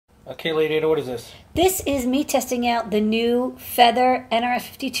Okay, Lady Ada, what is this? This is me testing out the new Feather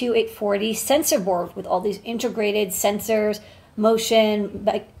NRF52840 sensor board with all these integrated sensors, motion,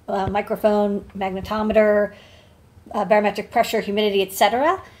 microphone, magnetometer, barometric pressure, humidity,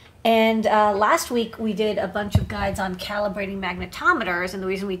 etc. And last week we did a bunch of guides on calibrating magnetometers, and the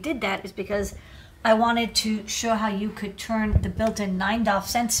reason we did that is because I wanted to show how you could turn the built-in 9DOF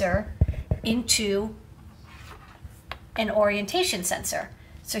sensor into an orientation sensor.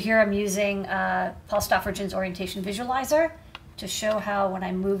 So here I'm using Paul Stoffridgen's orientation visualizer to show how when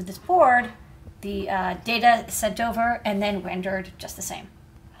I move this board, the data is sent over and then rendered just the same.